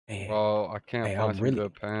Man, Bro, I can't hey, find some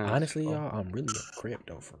good pants. honestly, bro. y'all, I'm really a Crip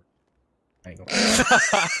though. I ain't gonna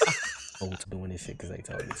hold to doing this shit because they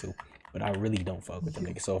told me to. But I really don't fuck with them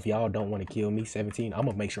niggas. So if y'all don't want to kill me, 17, I'm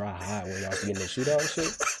gonna make sure I hide when y'all get in the shootout and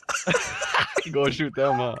shit. You gonna shoot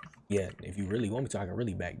them, huh? Yeah, if you really want me to, I can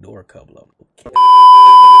really backdoor a couple of them.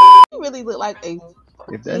 You really look like a.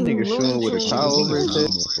 If that nigga shooting with a car over his head,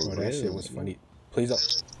 Bro, that shit was funny. Please don't.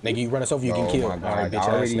 Nigga, you run us over, you get oh killed. my God, Alright, bitch I ass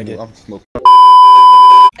already nigga. knew I'm smoking.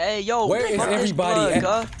 Hey, yo, Where is everybody at?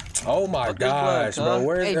 Oh my gosh, bro.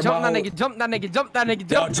 Where's hey, jump that nigga, jump that nigga, jump that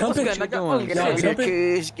nigga, y'all jump. jumping? What's good, Y'all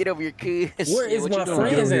jumping? Get over your cuz. Where is what my you doing?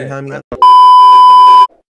 friends at?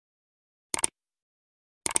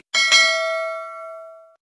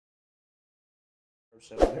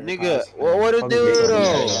 Nigga, what it do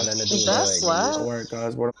though? Is that slap? Alright,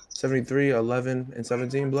 guys, what 73, 11, and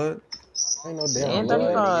 17 blood? Ain't no And damn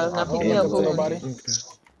 35. Now pick me up, Pooh. nobody.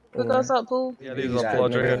 Pick us up, Pooh. Yeah, these are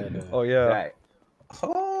plugs right here. Oh, yeah. Zach,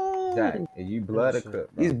 Oh, Zach, is you blood or Crip?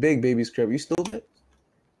 he's big baby script. You stupid?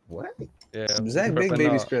 What? Yeah. Zach, big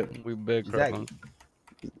baby script. We big Zach, Crip, man.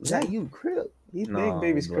 Zach, you Crip? He's big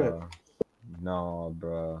baby script. No,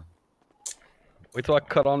 bro. Wait till I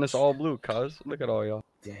cut on this all blue, cuz. Look at all y'all.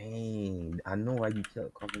 Dang, I know why you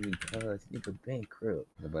kept calling me cuz. Nigga been Crip,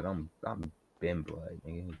 but I'm been blood,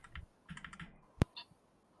 nigga.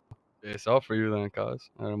 It's up for you then, cuz.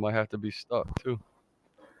 And it might have to be stuck, too.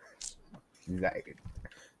 Exactly.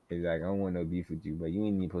 I don't want no beef with you, but you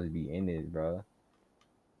ain't even supposed to be in this, bro.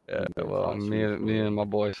 Yeah, well, me and my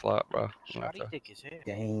boy Slap, bro.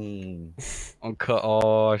 Dang. I'm cut.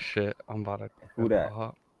 Oh, shit. I'm about to. Who that?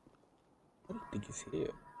 What do you think is here?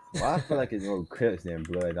 Well, I feel like it's more Crips than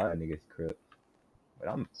blood. That nigga's Crip. But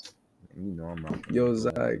I'm wrong. Yo,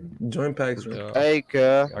 Zach, joint packs. Yeah. Hey, cuz.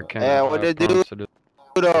 I can't. Hey, what they do though?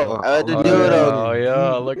 though? What they do though? Oh,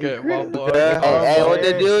 yeah. Look at my boy. Hey, what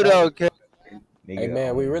they do though, cuz? Hey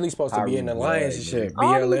man, we really supposed to be in the Lions and shit.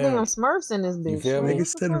 All these damn BLM. Smurfs in this bitch. You feel me? Nigga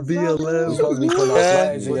said We BLM. supposed to be putting our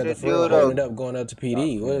flags What together they for do, holding though? it up, going up to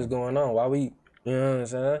PD. What is going on? Why we? You know what I'm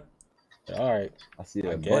saying? All right. I see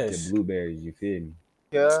a bunch guess. of blueberries. You feel me?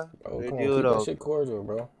 Yeah. Bro, They come do on, keep though. that shit cordial,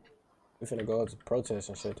 bro. We finna go to protest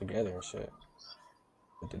and shit together and shit.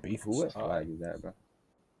 With the beef. Who what flag is that, bro?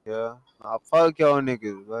 Yeah. Nah, fuck y'all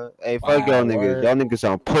niggas, bro. Hey, fuck Wow, y'all niggas. word. Y'all niggas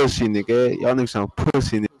sound pussy, nigga. Y'all niggas sound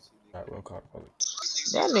pussy, nigga. All right, roll call.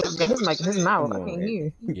 That nigga, his mic in his mouth. I can't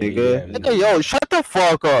hear. Nigga. Hey, yo, shut the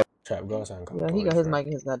fuck up. Trap, go outside and call. Yeah, he got his mic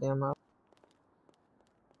in his goddamn mouth.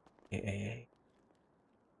 Hey,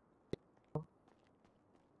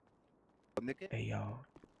 hey, y'all.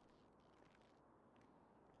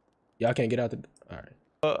 Y'all can't get out the. All right.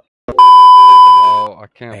 Oh, I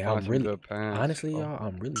can't Hey, find I'm some really, good pants. honestly, bro. y'all,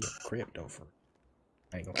 I'm really a Crip though.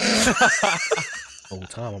 I ain't gonna. Whole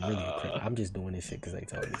time I'm really a Crip. I'm just doing this shit because they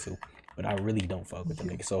told me to. But I really don't fuck with them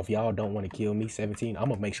niggas. So if y'all don't want to kill me, 17, I'm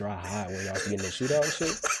gonna make sure I hide when y'all get in the shootout and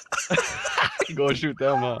shit. You gonna shoot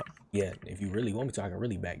them, huh? Yeah, if you really want me to, I can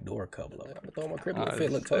really backdoor a couple of them. I'm gonna throw my Crip in the Nah,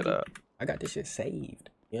 fit. Look, just say told you. that. I got this shit saved.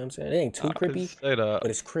 You know what I'm saying? It ain't too Nah, crippy, just say that.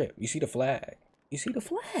 but it's Crip. You see the flag? You see the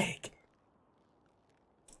flag?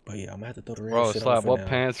 But yeah, I'm gonna have to throw the red Bro, shit Slap, on for what now.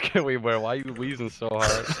 pants can we wear? Why you wheezing so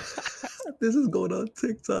hard? This is going on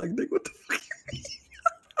TikTok, nigga. What the fuck?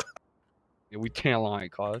 Yeah, we tan line,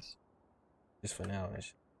 cuz. Just for now. And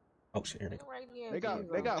shit. Oh shit, here they go.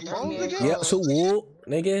 They got phones again? Yep, so whoop,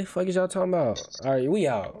 nigga. Fuck is y'all talking about? All right, we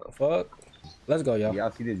out. Fuck. Let's go, y'all.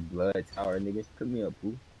 Y'all see this blood tower, nigga? Put me up,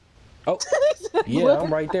 boo. Oh, yeah,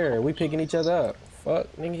 I'm right there. We picking each other up. Fuck,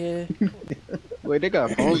 nigga. Wait, they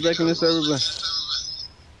got phones back in this server?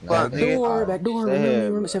 Back door,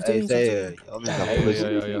 remember 17? Hey, say y'all niggas Yeah, pussy,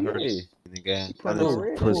 heard it. nigga. Put Y'all no niggas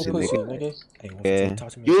red. pussy, Pussy, nigga. nigga. Hey, Yeah.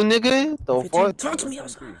 talk to me. You nigga? The fuck? Talk to me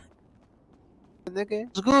outside. Nigga?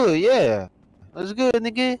 It's good, yeah. It's good,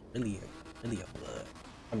 nigga. Really a blood.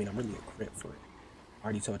 I mean, I'm really a Crip for it. I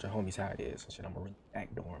already told your homies how it is and shit. I'm a really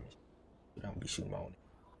backdoor him. I'm gonna be shooting my own.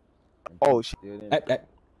 Oh, shit.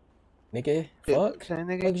 Nigga, fuck. Say,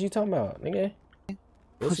 nigga. What you talking about, nigga?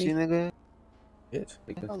 Pussy, nigga. Bitch.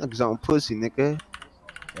 Y'all niggas on pussy, nigga.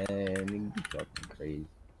 Man, nigga, you talking crazy.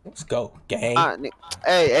 Let's go, gang.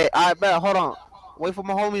 Hey, I bet. Hold on. Wait for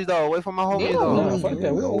my homies though. Wait for my homies though. Nah, fuck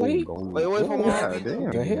that. We gonna wait. Wait for my homies.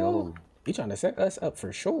 What the hell? You trying to set us up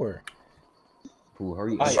for sure. Who,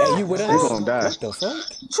 hurry Hey, up. you with us? We gonna die. What the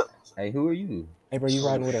fuck? Hey, who are you? Hey, bro, you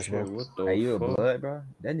riding with us, bro? What the Hey, you a fuck? blood, bro?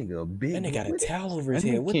 That nigga a big. That nigga got a towel over his That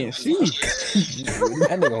head. nigga What can't the see. fuck?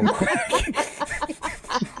 That nigga on crack.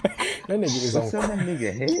 That nigga is on What's on that crack.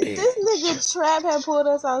 nigga head? This nigga Trap had pulled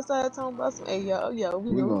us outside talking about some, hey, yo,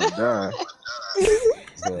 we We gonna gonna die.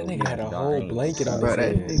 That nigga had a whole blanket on his Bro,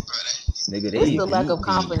 that head.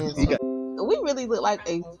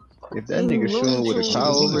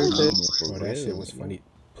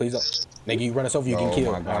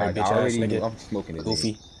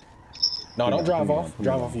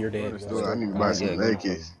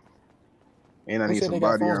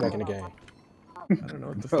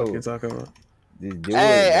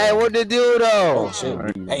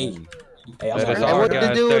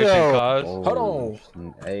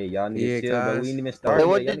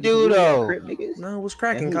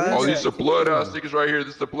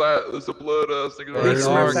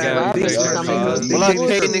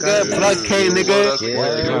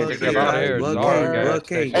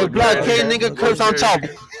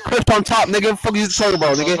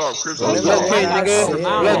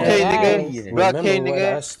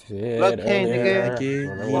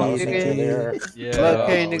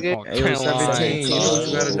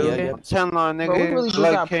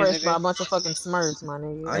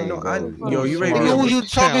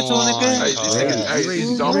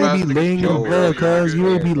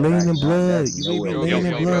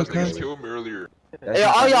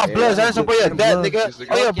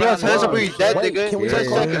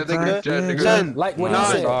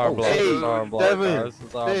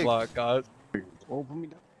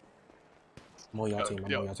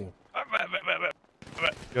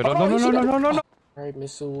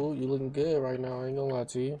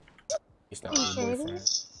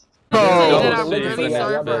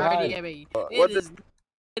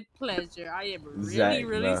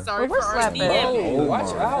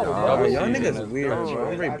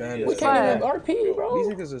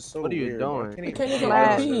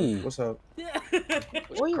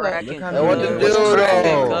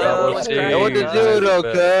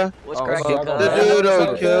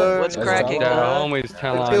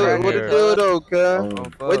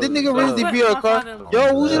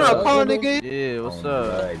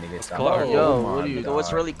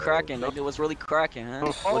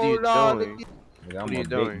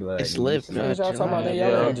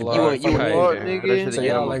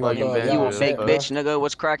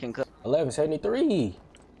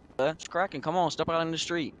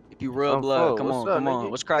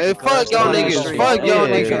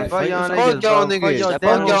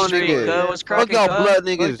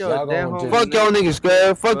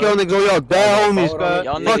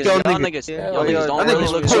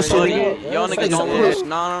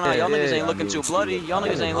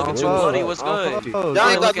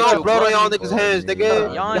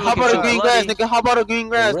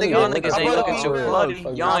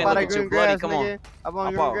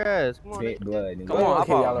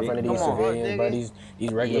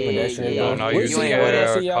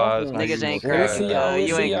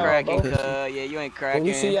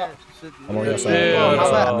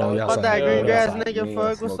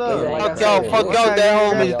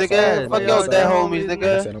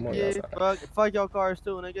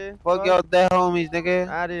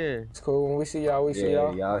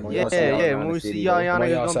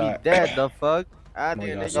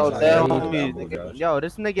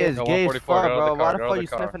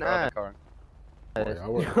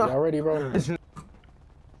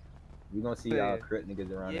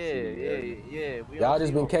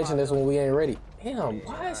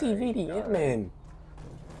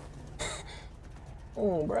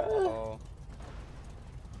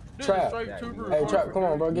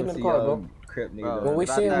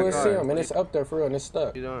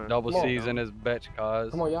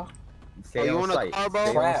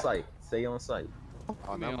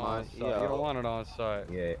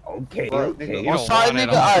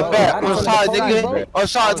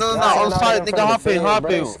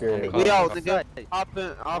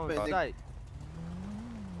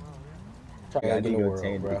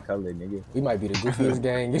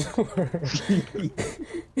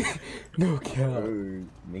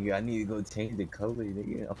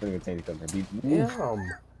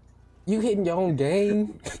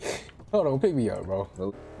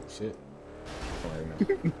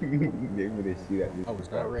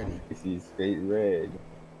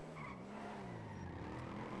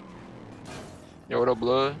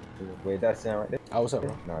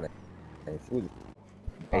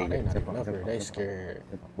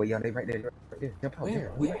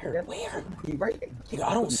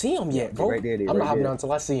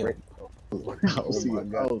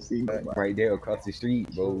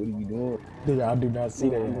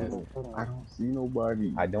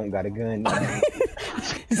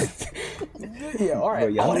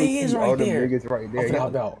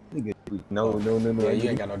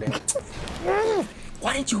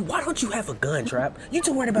 Why don't you have a gun, Trap? You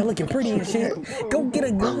too worried about looking pretty and shit. Go get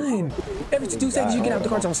a gun. Every 2 seconds you get out the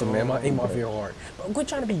car talking some man, my aim off your heart. Bro, quit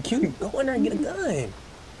trying to be cute. Go in there and get a gun.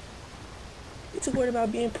 You too worried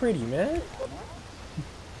about being pretty, man.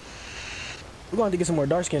 We're going to get some more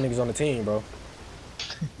dark skinned niggas on the team, bro.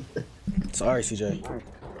 Sorry, CJ.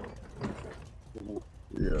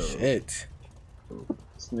 Yeah. Shit.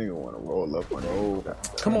 This nigga wanna roll up on the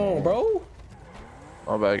Come on, bro.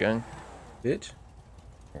 My bad, gang. Bitch.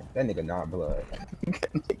 That nigga not blood.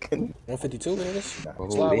 152 niggas. Oh,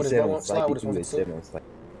 Slide they with his said on 152.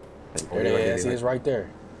 There There it is. It's right there.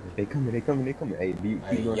 They coming. Hey,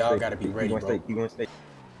 Hey, y'all gotta be ready, bro. You gonna stay?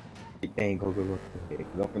 Dang, go. Hey,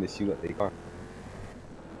 I'm finna shoot up their car.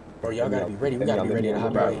 Bro, y'all gotta be ready. We gotta be ready to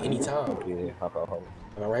hop out anytime. Yeah, hop out.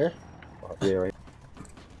 Am I right here? Yeah, right.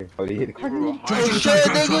 Oh, they hit the car. Oh shit,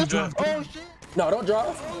 nigga. Oh shit. No, don't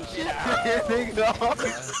drive.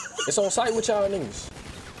 Nigga. It's on site with y'all niggas.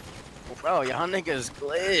 Bro, y'all niggas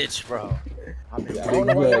glitch, bro. I don't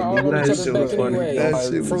know why y'all on each other's back anyway. That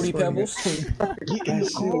shit was Fruity funny.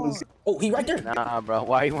 Pebbles. Oh, he right there. Nah, bro.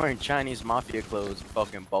 Why you wearing Chinese mafia clothes, you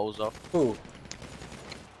fucking bozo? Who?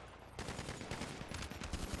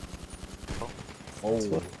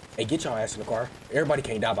 Oh. Hey, get y'all ass in the car. Everybody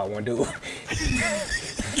can't die by one dude.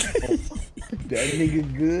 That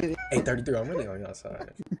nigga good. Hey, 33, I'm really on your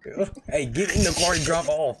side. Hey, get in the car and drop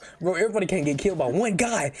off. Bro, everybody can't get killed by one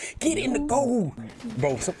guy. Get in the go.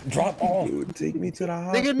 Bro, drop off. Dude, take me to the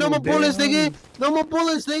hospital. Nigga, no more bullets, nigga. No more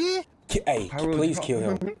bullets, nigga. Hey, please kill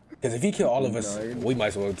him. Because if he kill all of us, we might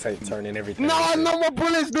as well turn in everything. No more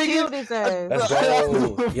bullets, Kill nigga. this ass. Let's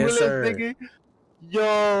go. Yes, sir. Nigga.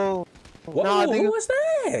 Yo. Whoa, Nah, who nigga. was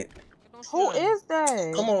that? Who is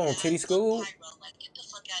that? Come on, Titty School.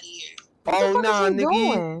 Oh, nah, What the fuck is he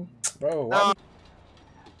nigga. doing? Bro, Nah. I'm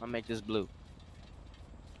gonna make this blue.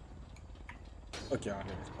 fuck y'all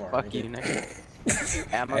niggas. Bar, Fuck you, nigga.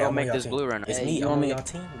 Hey, I'm gonna make this blue right now. It's Hey, me. you I'm want on me? y'all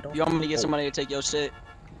team. Don't You want me to get somebody to take your shit?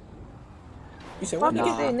 You said Fuck what?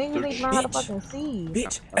 is that nigga? Niggas know how to Bitch. fucking see.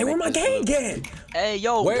 Bitch. I'll Hey, where make my this gang blue. at? Hey,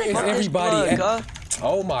 yo. Where is fuck this everybody blood, at?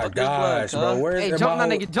 Oh my Fuck this blood, gosh, bro. cuz. Where's Hey, my jump that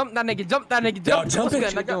whole- nigga, jump that nigga, jump that nigga, Y'all jump. jumping?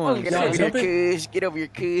 What's good, nigga? What Oh, you Y'all doing? shit. jumping? Get over your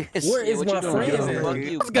kids. Where is What my you doing? friends Fuck at?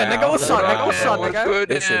 you. What's good, nigga? What's up, nigga? What's up, What's nigga? good,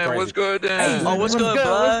 This shit then? crazy. What's good, Hey, then? Oh, what's good, What's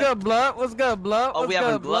blood? good, blood? What's good, blood? Oh, we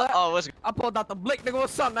having blood? Oh, what's I pulled out the blick, nigga.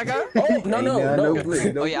 What's up, nigga? Oh, no.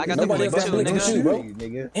 Blick, Oh, yeah, I got the Nobody blick else got too, blick nigga. but you, bro.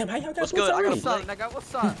 Nigga. Damn, how y'all got What's blick good? I got a already? What's up, nigga?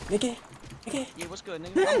 What's up? Nigga. Yeah, what's good,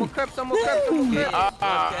 nigga? I'm a Crips, I'm a Crips, I'm a Crips.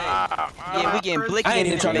 Yeah, we getting blicky I in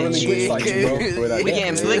ain't this trying to really glitch like you, bro. We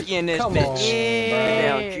getting blicky in this Come bitch. on,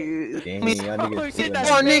 Damn, y'all niggas. shit, that's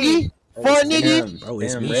Fuck, nigga. Fuck, nigga. Bro,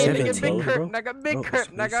 it's me Yeah, 17, nigga, big bro. Crip, nigga, big Bro, Crip,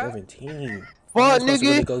 it's me nigga. 17. Fuck, Y'all supposed to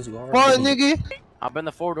really nigga. go too hard Fuck, on me. nigga. Hop in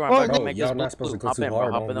the four door. Bro, I'm about to make this y'all blue. not supposed to go Hop too in, bro.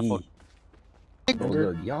 hard Hop on in the me. four. Oh,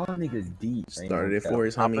 look, y'all niggas deep. Started at 4,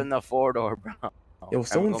 Hop homie. in the four door, bro. Yo,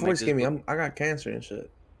 someone Gonna make force this give me. blue. I got cancer and shit.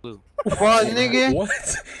 Fuck, nigga. What?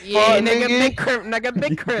 Yeah, Fuck, nigga, nigga. big Crip, nigga,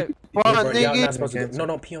 big Crip. Fuck, Bro, y'all nigga. not supposed to go. No,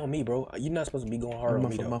 don't pee on me, bro. You're not supposed to be going hard on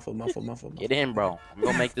me, though. Muffle. Get in, bro. I'm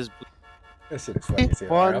gonna make this blue. That shit is funny as hell.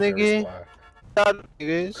 Fuck, Alright, I'm finna nigga. respond. Y'all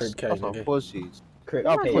niggas. Crip case, Y'all some nigga. pussies. Crip,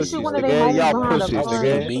 Y'all okay, pussies, Shoot one of nigga. they homies Y'all behind the pussies, car.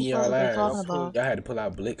 nigga. Beat y'all What they ass. talking about? Y'all had to pull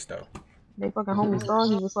out blicks, though. They fucking homies thought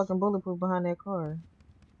he was fucking bulletproof behind that car.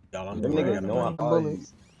 Y'all, I'm Them doing niggas it. know I'm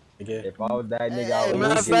Bullets. Nigga. If I was that nigga, I Hey, would man.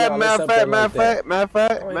 matter of see y'all fact, in matter of something fact, like matter of that. fact, matter of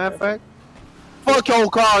fact, Oh, matter of yeah. fact. Fuck your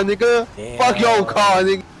car, nigga. Damn. Fuck your car,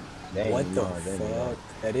 nigga. Dang, What the nah, that nigga. fuck?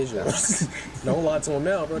 That is yours. Don't lie to him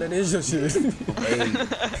now, bro. That is your shit. Hey,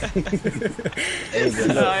 but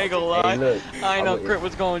look, I ain't gonna lie. Hey, look, I ain't know would- Crip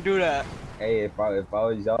was gonna do that. Hey, if I was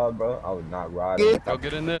y'all, bro, I would not ride Yeah. on Go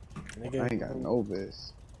get in there. Nigga, I ain't got no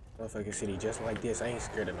bitch. motherfucking city just like this. I ain't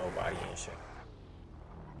scared of nobody and shit.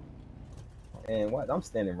 And what? I'm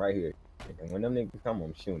standing right here. And when them niggas come,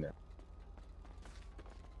 I'm shooting at.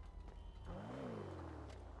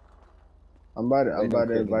 I'm about They to don't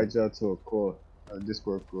kill invite y'all to a call, a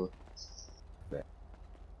Discord call.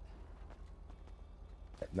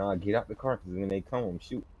 Nah, get out the car, cause when they come, I'm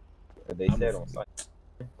shooting. They I'm said a- on site.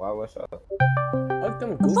 Why? What's up? Fuck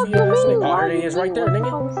them Fuck goofy you ass mean? niggas. Oh, Why there they you is right there, what the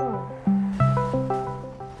nigga. fuck is up?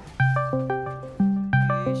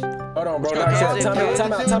 Hold on, bro. Let's Not go, y'all. kids. Time out.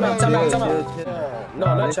 Time out. Time out. Time out. Time out. Chill. No,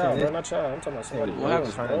 Nah, not listen, y'all, bro. listen. Not y'all. I'm talking about somebody What We else,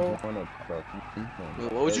 was happened? trying bro. to join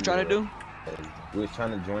a What was you trying to do? We was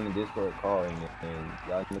trying to join the Discord call and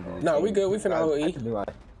y'all niggas. No, we good. We finna hold E.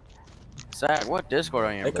 Zach, what Discord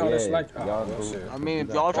are you They in? call yeah, us like, oh, y'all well, go- shit. I mean, if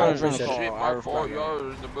y'all trying to join the appreciate call, Shit, I my respect fault. that. Y'all are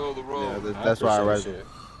in the middle of the road. Yeah, that's why I read. Shit. We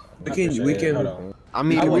can- appreciate we it. can- Hold on. I I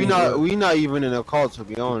mean, wouldn't we not even in a call, to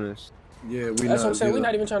be honest. Yeah, we That's what I'm saying. We're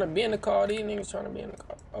not even trying to be in the car. These niggas trying to be in the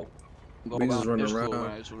car. Oh, Niggas running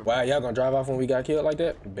around. Wow, y'all gonna drive off when we got killed like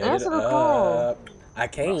that? Answer the call. I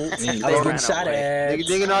can't. I was Nigga getting shot at.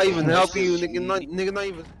 Nigga not even helping you. Nigga not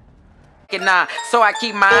even. Nah, so I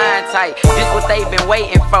keep my eye tight. This what they been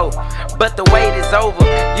waiting for, but the wait is over.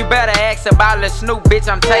 You better ask about Lil Snoop, bitch,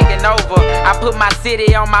 I'm taking over. I put my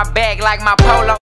city on my back like my polo.